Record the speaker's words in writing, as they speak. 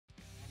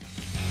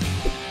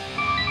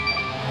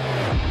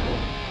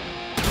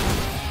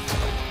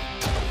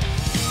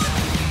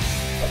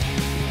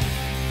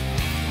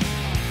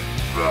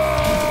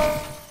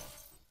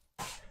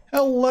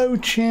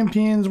WWE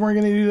Champions, we're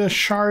going to do the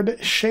Shard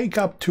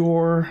Shake-Up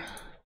Tour.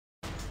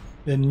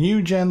 The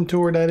new gen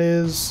tour, that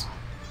is.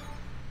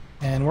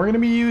 And we're going to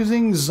be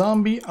using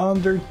Zombie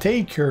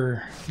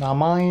Undertaker. Now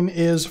mine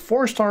is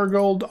 4-star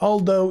gold,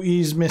 although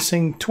he's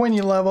missing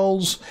 20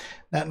 levels.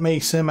 That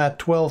makes him at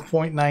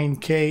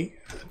 12.9k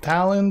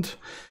talent.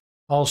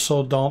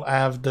 Also don't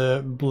have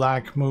the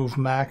black move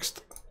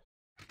maxed.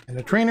 And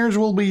the trainers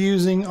we'll be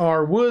using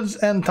are Woods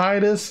and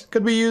Titus.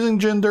 Could be using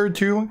Jinder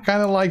too,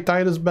 kind of like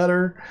Titus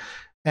better.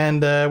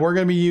 And we're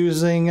going to be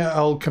using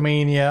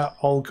Hulkamania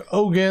Hulk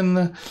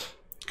Hogan,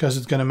 because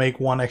it's going to make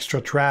one extra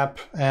trap,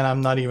 and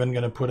I'm not even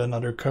going to put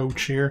another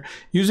coach here.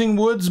 Using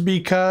Woods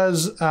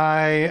because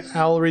I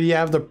already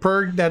have the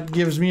perk that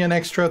gives me an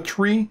extra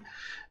 3,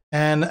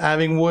 and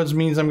having Woods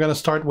means I'm going to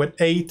start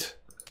with 8.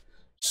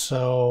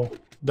 So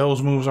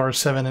those moves are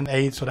 7 and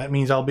 8, so that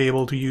means I'll be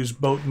able to use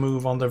both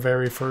moves on the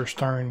very first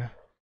turn.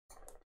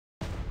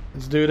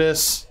 Let's do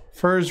this.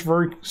 First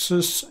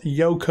versus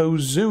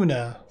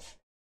Yokozuna.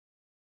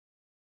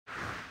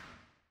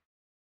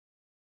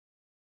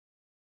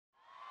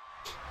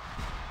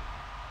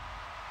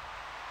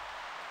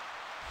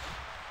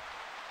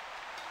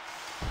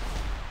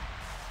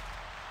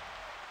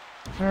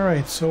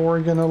 Alright, so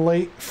we're gonna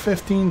lay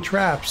 15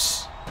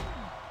 traps.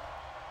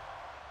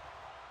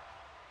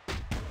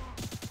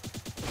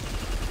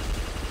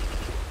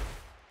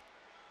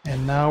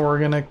 And now we're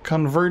gonna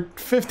convert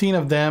 15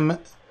 of them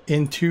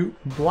into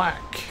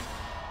black.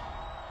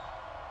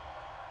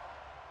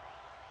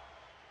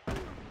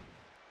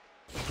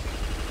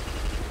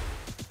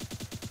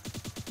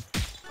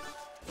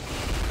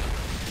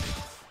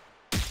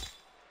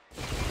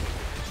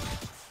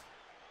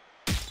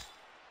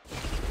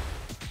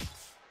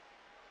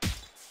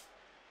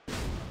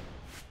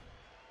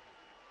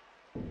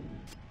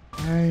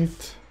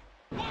 Right.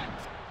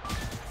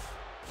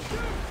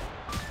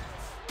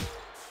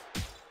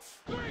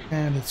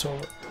 And it's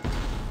over.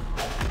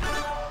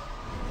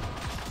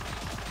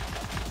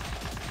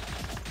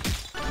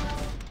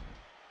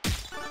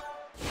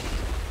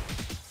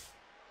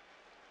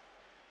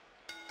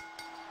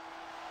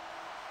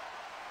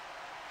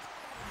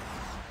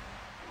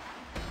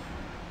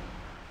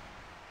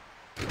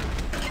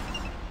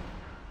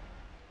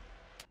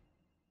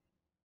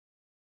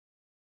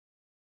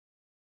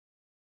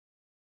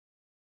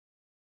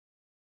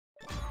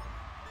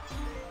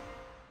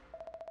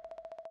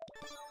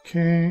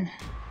 Okay.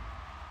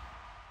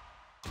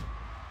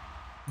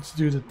 Let's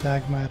do the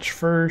tag match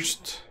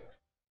first.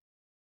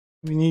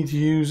 We need to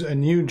use a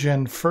new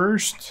gen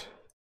first.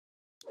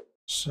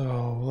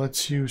 So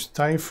let's use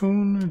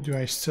Typhoon. Do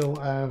I still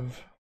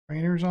have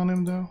trainers on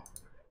him though?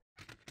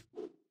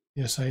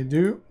 Yes, I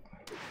do.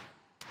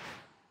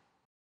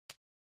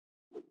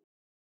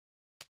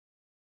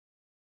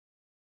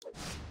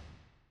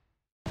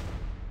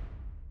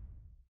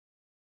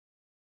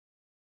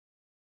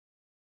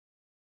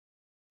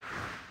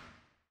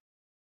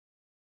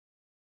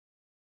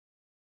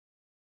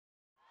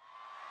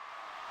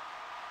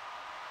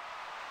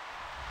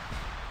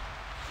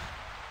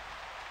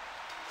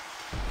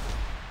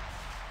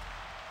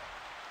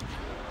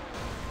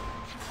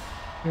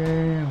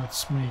 Okay,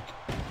 let's make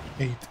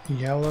 8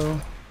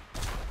 yellow.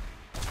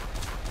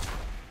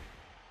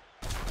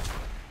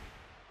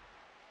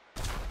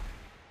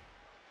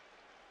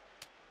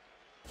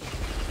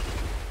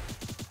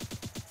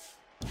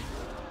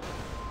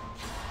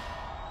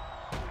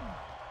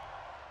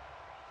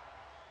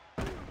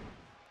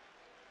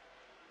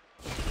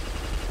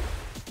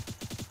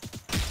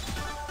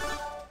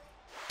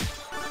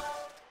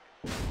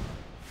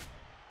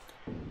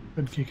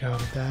 Good kick out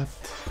of that.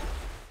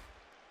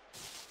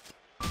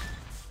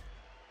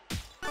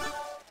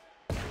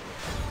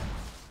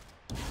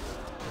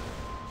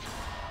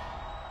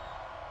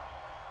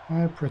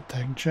 I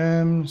protect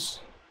gems.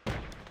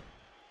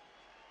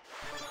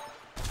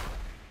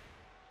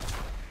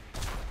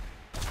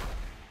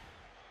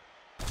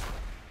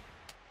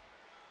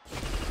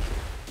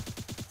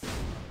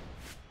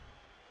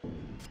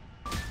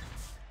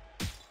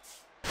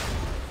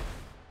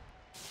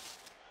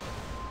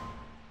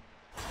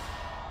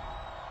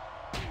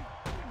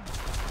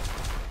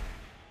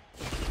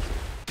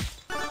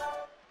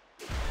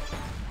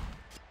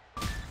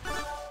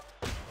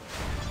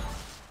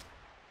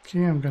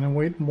 Okay, I'm gonna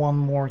wait one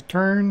more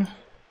turn.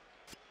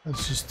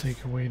 Let's just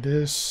take away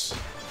this.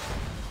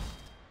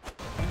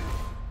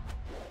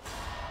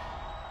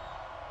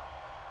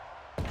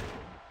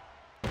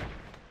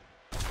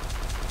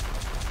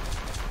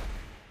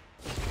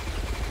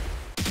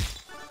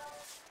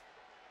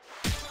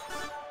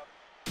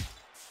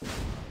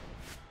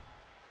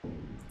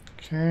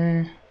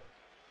 Okay.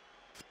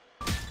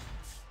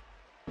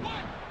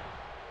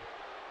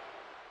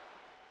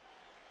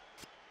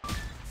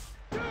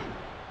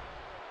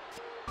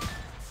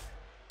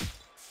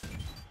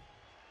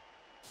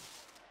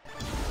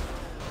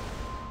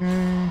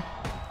 Okay.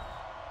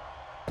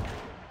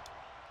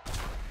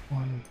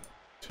 1,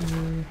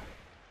 2,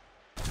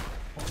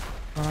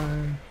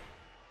 5.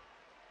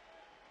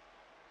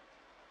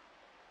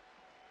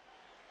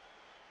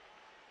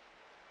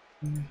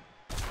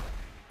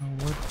 I'll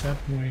work that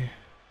way.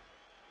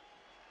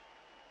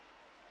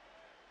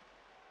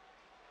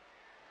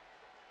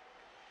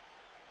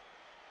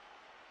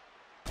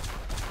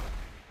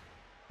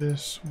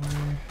 This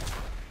way.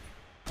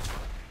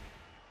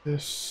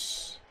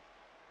 This.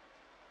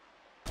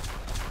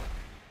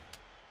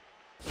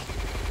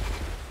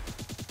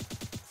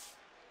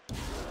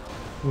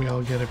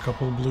 We'll get a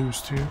couple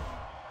blues too.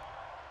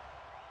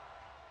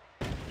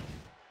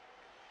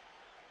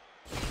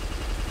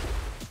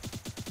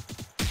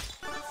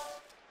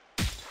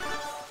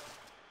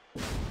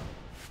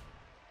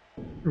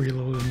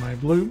 Reloaded my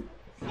blue.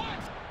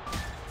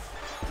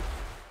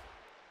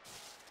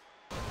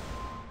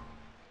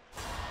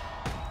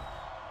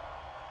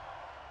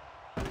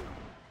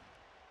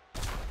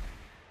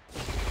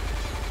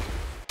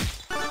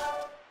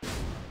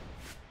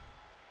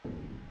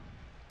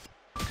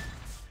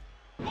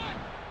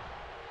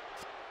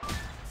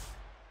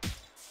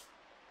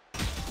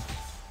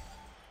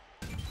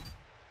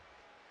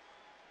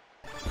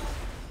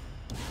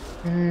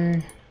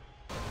 Okay.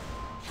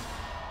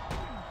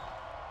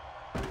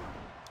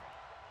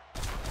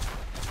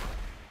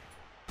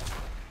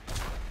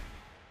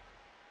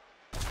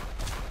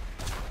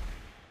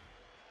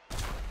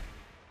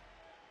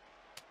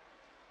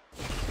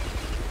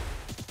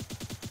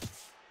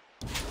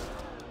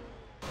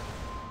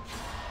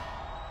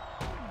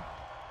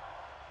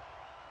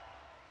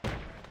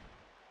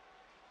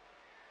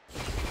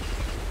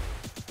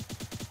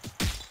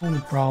 Only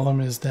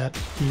problem is that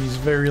he's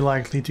very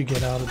likely to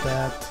get out of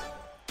that.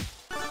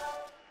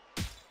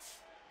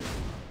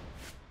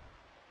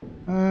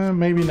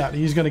 Maybe not.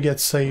 He's gonna get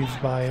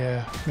saved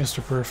by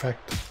Mr.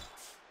 Perfect.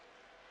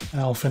 And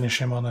I'll finish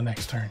him on the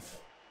next turn.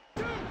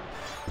 There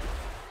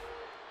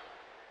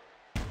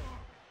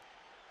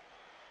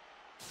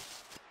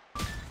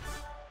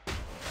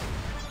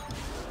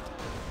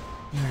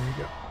you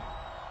go.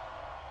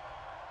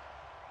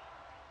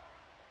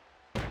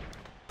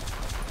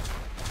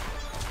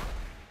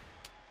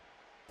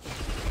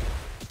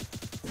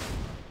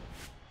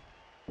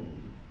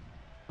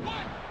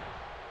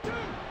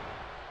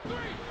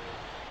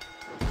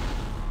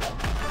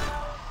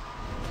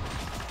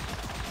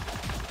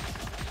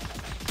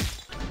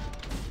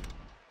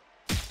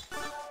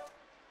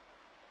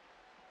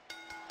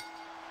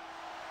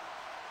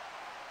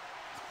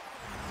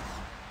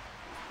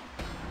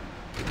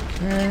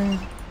 Okay.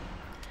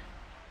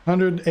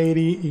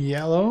 180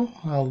 yellow.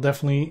 I'll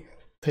definitely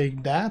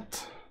take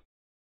that.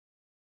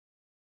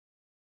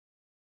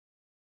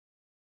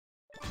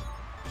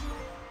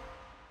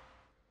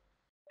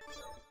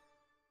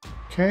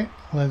 Okay,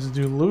 let's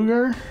do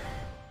Luger.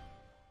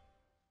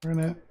 We're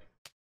gonna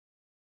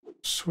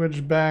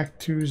switch back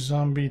to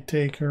Zombie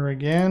Taker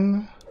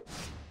again.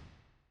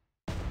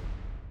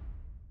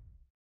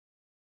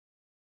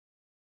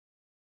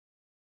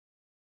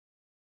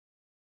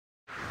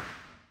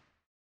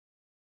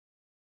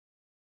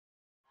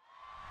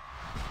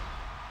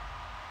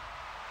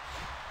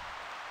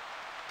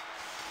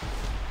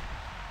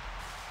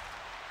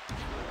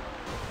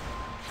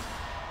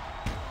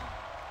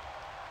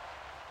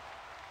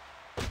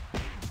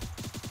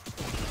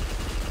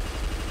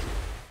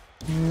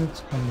 Let's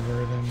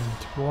convert him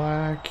into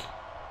black.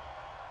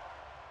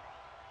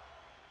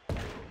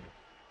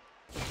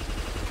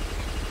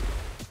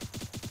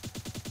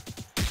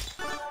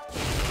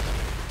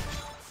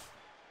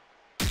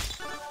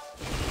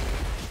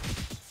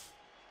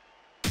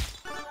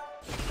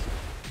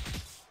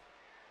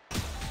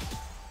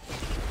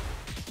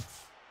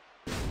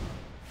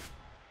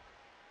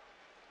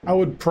 I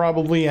would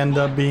probably end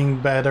up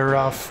being better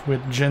off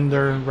with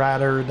gender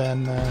rather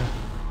than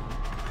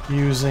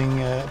using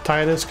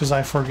Titus, because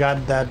I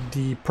forgot that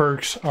the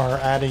perks are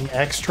adding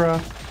extra.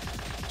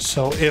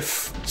 So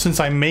since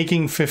I'm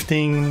making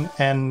 15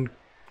 and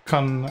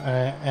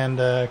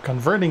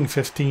converting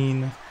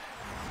 15,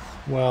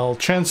 well,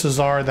 chances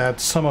are that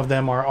some of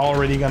them are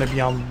already going to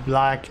be on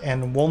black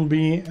and won't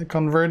be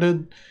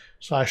converted.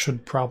 So I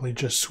should probably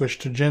just switch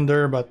to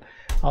gender, but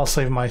I'll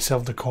save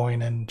myself the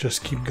coin and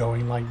just keep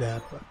going like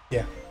that. But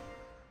yeah,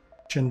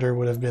 gender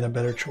would have been a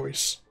better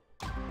choice.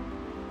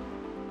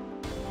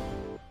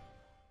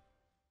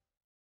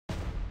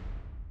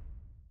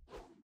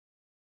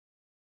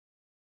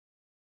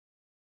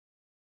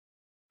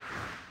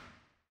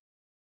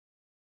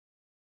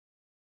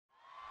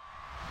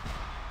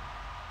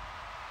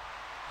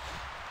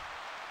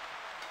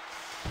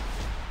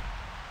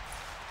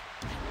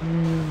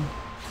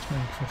 Let's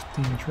make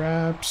 15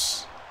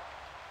 traps.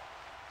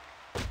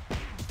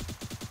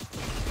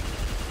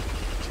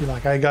 See,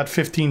 like I got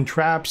 15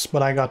 traps,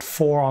 but I got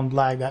 4 on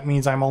black. That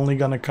means I'm only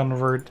gonna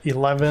convert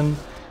 11,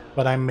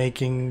 but I'm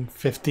making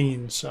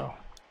 15, so.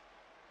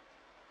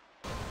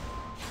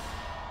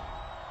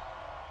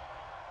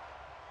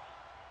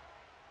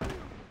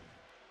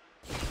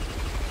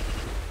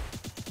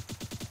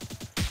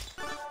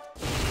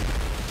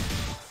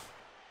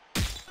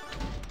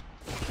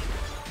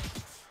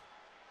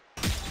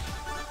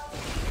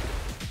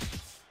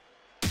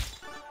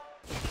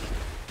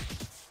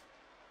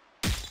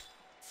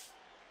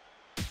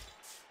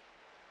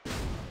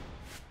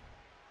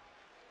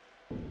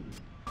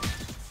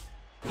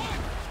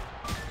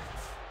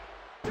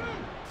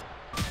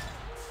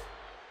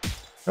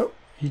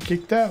 he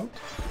kicked out.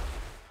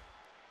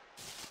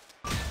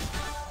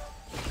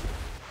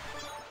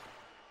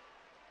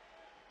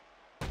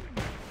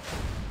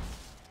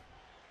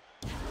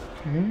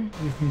 Okay,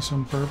 give me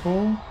some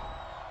purple.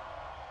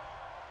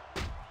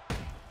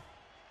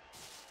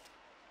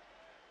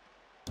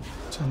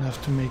 It's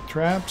enough to make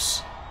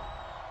traps.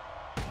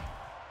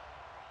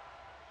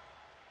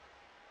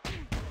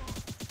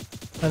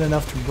 Not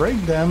enough to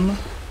break them.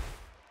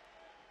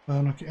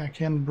 Well, okay, I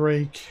can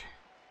break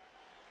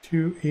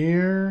 2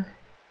 here.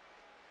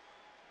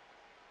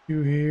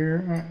 2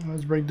 here. Alright,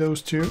 let's break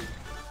those 2.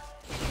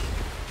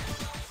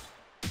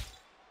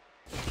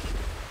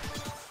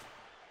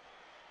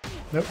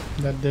 Nope,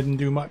 that didn't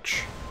do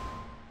much.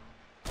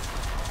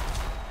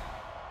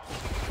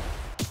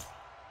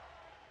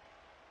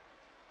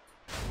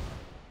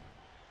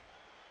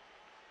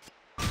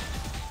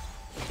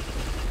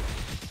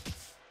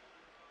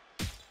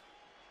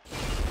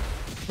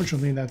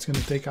 Fortunately, that's going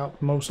to take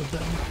out most of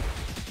them.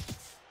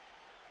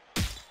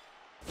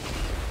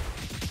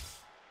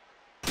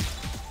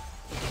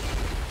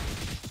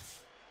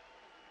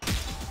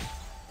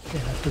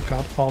 Yeah, I took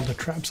out all the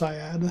traps I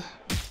had.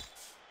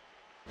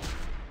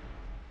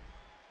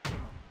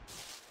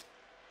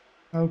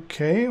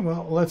 Okay,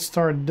 well, let's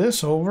start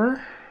this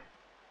over.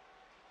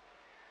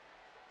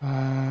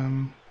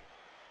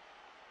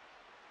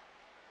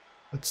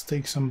 Let's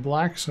take some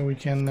black so we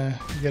can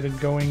get it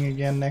going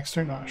again next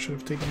turn. No, I should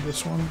have taken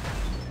this one.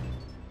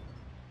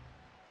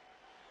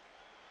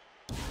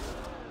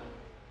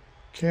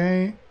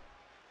 Okay.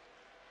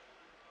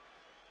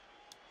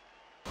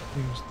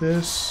 Use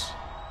this.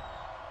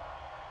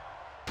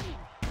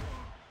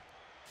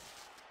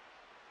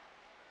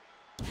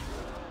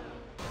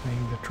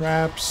 Make the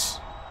traps.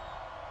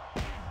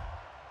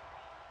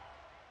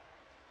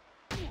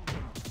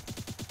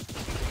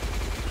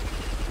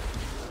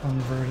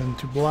 Convert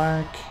into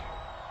black.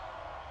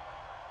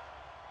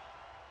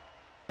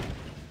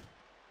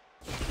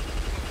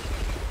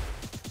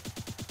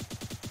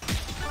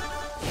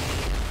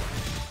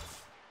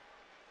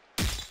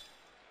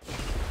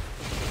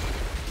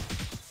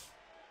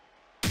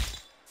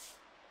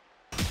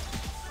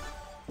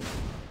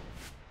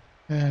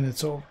 And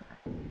it's over.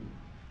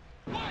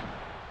 1,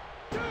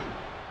 2,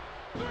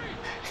 3.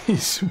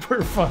 He's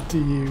super fun to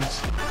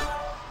use.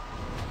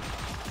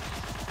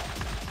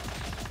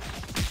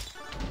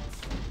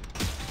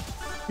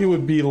 It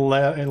would be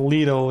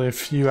lethal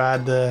if you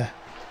had the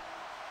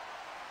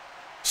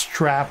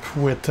strap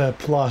with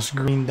plus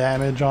green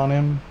damage on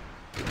him.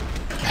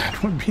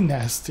 That would be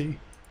nasty.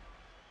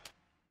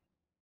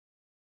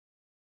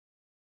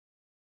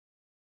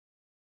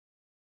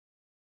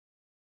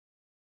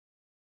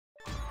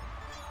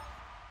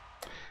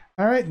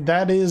 Alright,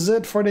 that is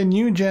it for the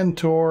new gen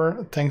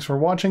tour. Thanks for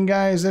watching,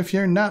 guys. If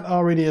you're not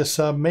already a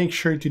sub, make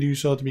sure to do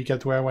so to be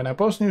kept aware when I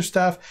post new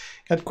stuff.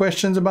 Got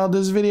questions about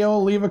this video,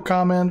 leave a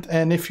comment,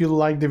 and if you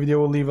like the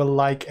video, leave a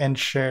like and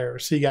share.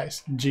 See you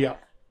guys. G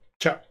up.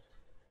 Ciao.